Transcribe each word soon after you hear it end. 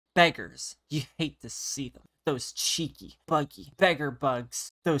Beggars. You hate to see them. Those cheeky, buggy beggar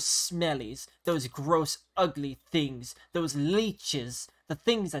bugs. Those smellies. Those gross, ugly things. Those leeches. The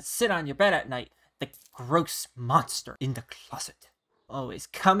things that sit on your bed at night. The gross monster in the closet. Always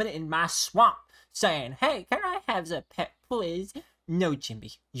coming in my swamp saying, "Hey, can I have a pet, please?" No,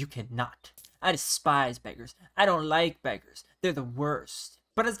 Jimmy, you cannot. I despise beggars. I don't like beggars. They're the worst.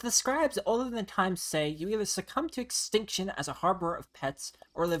 But as the scribes older than time say, you either succumb to extinction as a harborer of pets,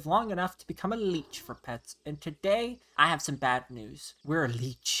 or live long enough to become a leech for pets. And today, I have some bad news. We're a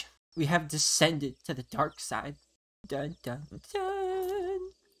leech. We have descended to the dark side. Dun dun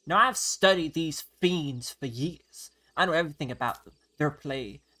dun. Now, I've studied these fiends for years. I know everything about them. Their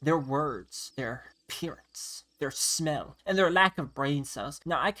play, their words, their appearance, their smell, and their lack of brain cells.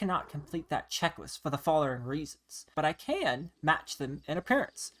 Now, I cannot complete that checklist for the following reasons, but I can match them in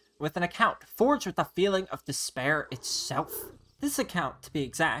appearance with an account forged with the feeling of despair itself. This account, to be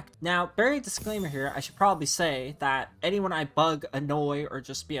exact. Now, very disclaimer here, I should probably say that anyone I bug, annoy, or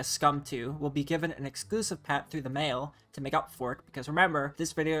just be a scum to will be given an exclusive pet through the mail to make up for it, because remember,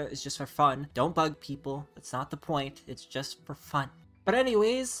 this video is just for fun. Don't bug people. That's not the point. It's just for fun. But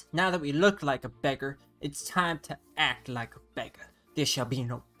anyways, now that we look like a beggar, it's time to act like a beggar. There shall be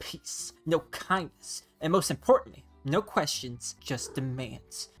no peace, no kindness, and most importantly, no questions, just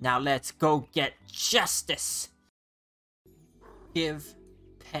demands. Now let's go get justice. Give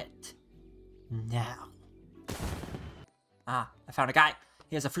pet now. Ah, I found a guy.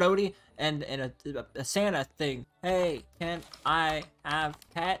 He has a floaty and a Santa thing. Hey, can I have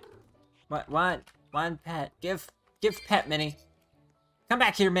pet? What? One pet. Give pet, Minnie. Come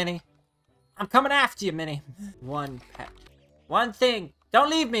back here, Minnie. I'm coming after you, Minnie. One pet. One thing. Don't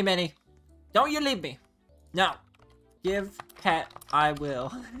leave me, Minnie. Don't you leave me. No. Give pet, I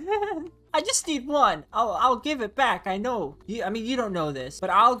will. I just need one. I'll give it back. I know. I mean, you don't know this, but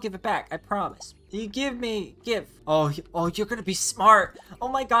I'll give it back. I promise. You give. Oh, you're gonna be smart. Oh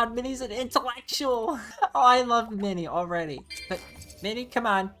my God, Minnie's an intellectual. Oh, I love Minnie already. But Minnie, come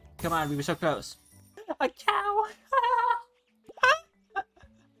on. Come on, we were so close. A cow.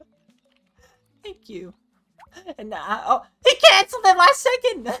 Thank you. And oh, he canceled it last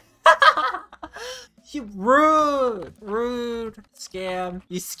second. You rude scam.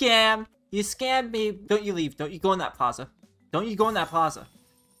 You scam me. Don't you leave. Don't you go in that plaza. Don't you go in that plaza.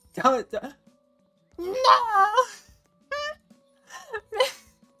 Don't. No.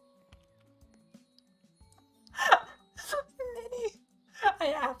 Minnie,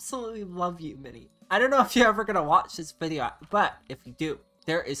 I absolutely love you, Minnie. I don't know if you're ever gonna watch this video, but if you do,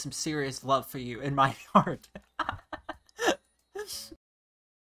 there is some serious love for you in my heart.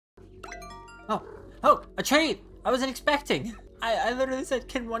 Oh, a trade! I wasn't expecting. I literally said,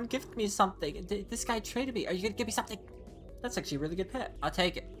 can one gift me something? This guy traded me. Are you gonna give me something? That's actually a really good pet. I'll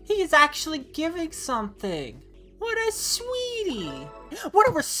take it. He is actually giving something. What a sweetie. What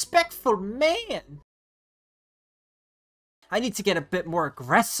a respectful man. I need to get a bit more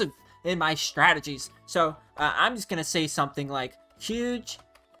aggressive in my strategies. So I'm just gonna say something like, huge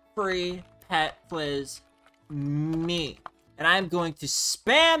free pet fliz me. And I'm going to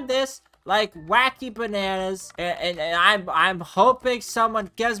spam this like wacky bananas, and I'm hoping someone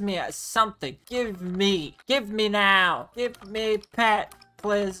gives me something. Give me now. Give me pet,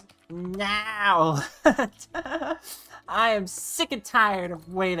 please, now. I am sick and tired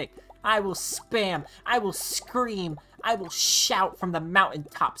of waiting. I will spam. I will scream. I will shout from the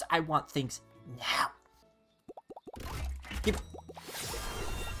mountaintops. I want things now. Give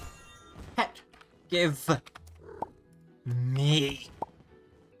pet. Give me.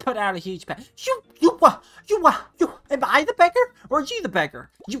 Put out a huge pet. You, am I the beggar? Or are you the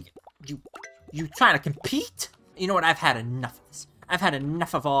beggar? You trying to compete? You know what? I've had enough of this. I've had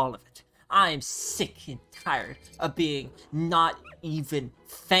enough of all of it. I am sick and tired of being not even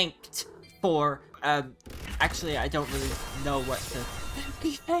thanked for, actually, I don't really know what to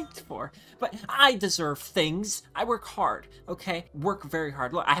be thanked for, but I deserve things. I work hard, okay? Work very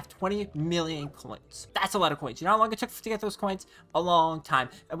hard. Look, I have 20 million coins. That's a lot of coins. You know how long it took to get those coins? A long time.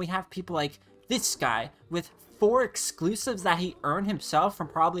 And we have people like this guy with 4 exclusives that he earned himself from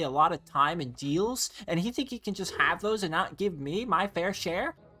probably a lot of time and deals, and he think he can just have those and not give me my fair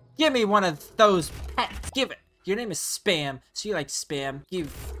share? Give me one of those pets. Give it. Your name is Spam, so you like spam.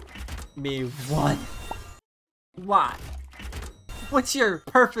 Give me one. Why? What's your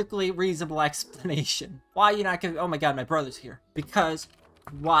perfectly reasonable explanation? Why are you not giving— oh my God, my brother's here. Because,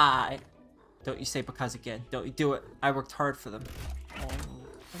 why? Don't you say because again. Don't you do it. I worked hard for them. Oh,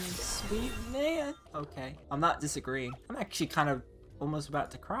 I mean, sweet man. Okay, I'm not disagreeing. I'm actually kind of almost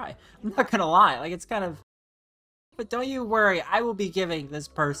about to cry. I'm not gonna lie. Like, it's kind of But don't you worry, I will be giving this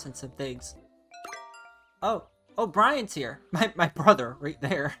person some things. Oh, Brian's here. My brother, right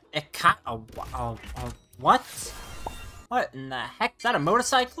there. What? What in the heck? Is that a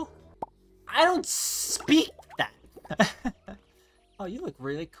motorcycle? I don't speak that. Oh, you look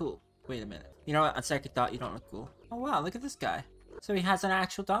really cool. Wait a minute. You know what? On second thought, you don't look cool. Oh wow, look at this guy. So he has an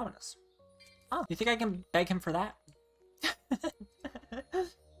actual Dominus. Oh, you think I can beg him for that?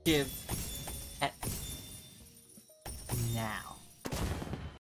 Give pet. Now.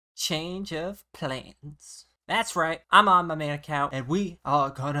 Change of plans. That's right, I'm on my main account, and we are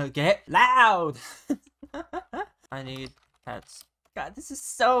gonna get loud! I need pets. God, this is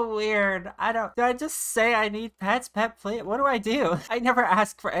so weird. Do I just say I need pets, pet plate? What do I do? I never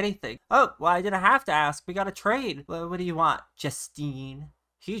ask for anything. Oh, well, I didn't have to ask. We got a trade. Well, what do you want? Justine.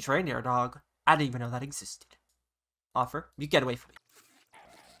 Huge reindeer dog. I didn't even know that existed. Offer. You get away from me.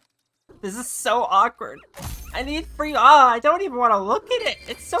 This is so awkward. I need free. Oh, I don't even want to look at it.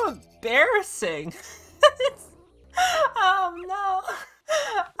 It's so embarrassing. Oh no.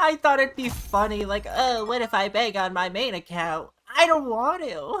 I thought it'd be funny, like, oh, what if I beg on my main account? I don't want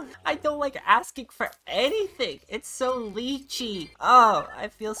to. I don't like asking for anything. It's so leechy. Oh, I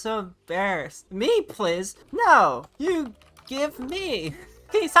feel so embarrassed. Me, please? No, you give me.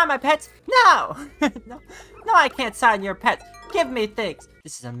 Can you sign my pets? No. No, I can't sign your pets. Give me things.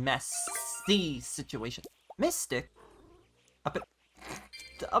 This is a messy situation. Mystic?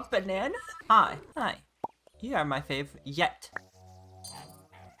 A banana? Hi. You are my favorite yet.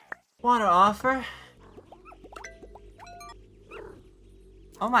 Want to offer?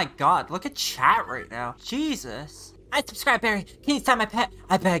 Oh my god, look at chat right now. Jesus. I subscribe, Barry. Can you sign my pet?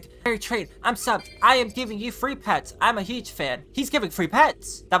 I beg. Barry trade. I'm subbed. I am giving you free pets. I'm a huge fan. He's giving free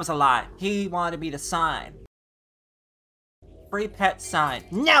pets. That was a lie. He wanted me to sign. Free pet sign.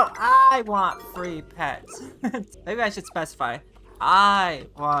 No, I want free pets. Maybe I should specify. I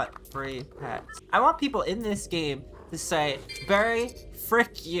want free pets. I want people in this game to say, Barry,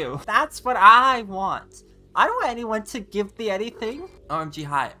 frick you. That's what I want. I don't want anyone to give me anything. OMG,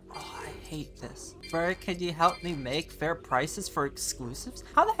 hi. Oh, I hate this. Barry, can you help me make fair prices for exclusives?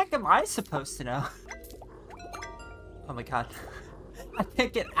 How the heck am I supposed to know? Oh my god. I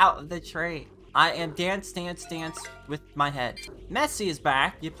can't get out of the trade. I am dance with my head. Messi is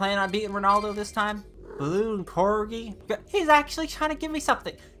back. You plan on beating Ronaldo this time? Balloon Corgi? He's actually trying to give me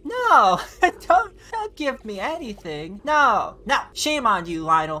something. No! Don't give me anything. No! Shame on you,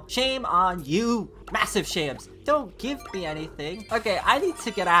 Lionel. Shame on you. Massive shames. Don't give me anything. Okay, I need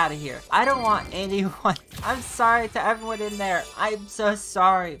to get out of here. I don't want anyone. I'm sorry to everyone in there. I'm so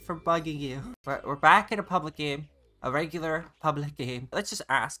sorry for bugging you. We're back in a public game. A regular public game. Let's just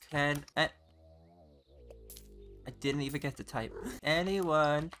ask. I didn't even get to type.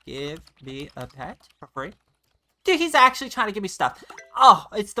 Anyone give me a pet for free? Dude, he's actually trying to give me stuff. Oh,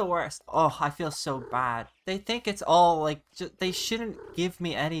 it's the worst. Oh, I feel so bad. They think it's all like, they shouldn't give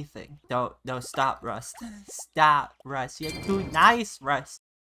me anything. No, stop, Rust. Stop, Rust. You're too nice, Rust.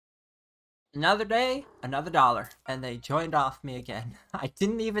 Another day, another dollar. And they joined off me again. I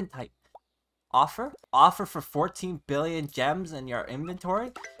didn't even type. Offer? Offer for 14 billion gems in your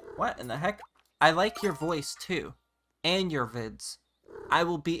inventory? What in the heck? I like your voice too. And your vids. I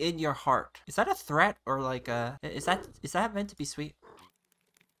will be in your heart. Is that a threat or like a... Is that meant to be sweet?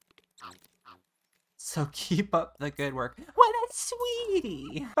 So keep up the good work. What a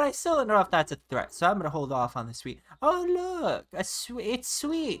sweetie! But I still don't know if that's a threat, so I'm gonna hold off on the sweet. Oh look! It's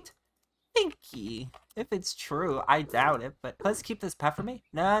sweet! Thanky. If it's true, I doubt it, but let's keep this pet for me.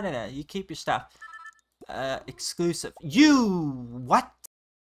 No. You keep your stuff. Exclusive. You... What?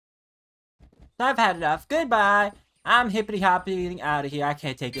 I've had enough. Goodbye. I'm hippity hopping out of here. I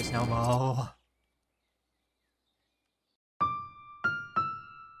can't take this no more.